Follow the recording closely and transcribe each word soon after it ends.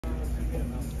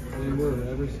And we're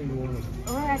every single one of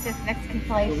them. We're at this Mexican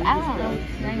place. I don't know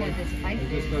the name of this place.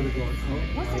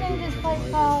 What's the name of this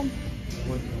place called?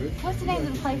 What's the name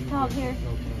of the place called here?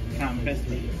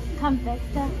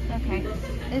 Convista. Okay.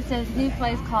 It's a new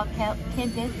place called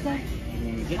Convista.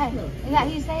 Hey, is that how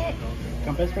you say it?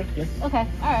 Campestre, yes. Okay,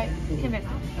 alright.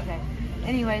 Convista. Okay.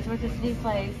 Anyways, we're at this new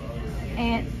place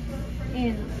and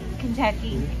in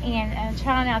Kentucky, and I'm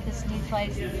trying out this new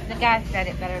place. The guy said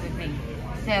it better than me.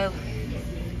 So,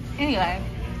 anyway,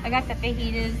 I got the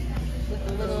fajitas with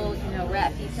the little,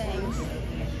 wrappy things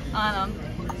on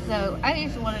them. So, I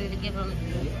just wanted to give them,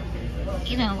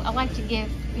 I like to give,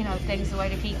 things away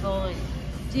to people and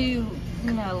do,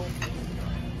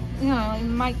 you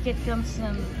might get them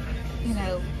some,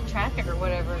 traffic or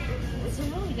whatever. It's a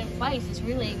really good place. It's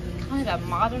really kind of a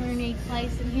modern-y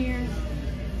place in here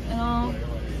and all.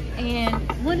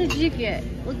 And what did you get?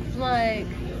 Looks like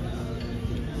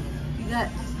you got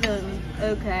some,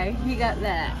 okay, you got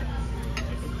that.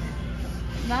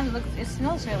 Mine looks, it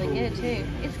smells really good too.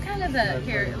 It's kind of a,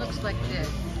 here, it looks like this.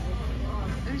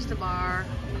 There's the bar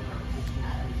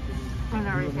and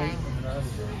everything.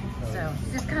 So,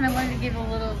 just kind of wanted to give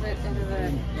a little bit of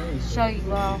a, show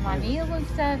you all my meal and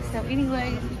stuff. So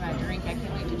anyways, my drink, I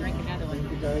can't wait to drink another one.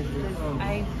 Because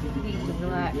I need to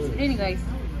relax. But anyways,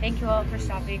 thank you all for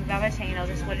stopping by my channel.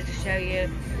 Just wanted to show you.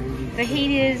 The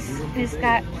it's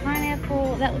got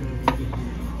pineapple. That looks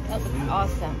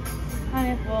awesome.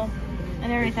 Pineapple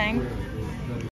and everything.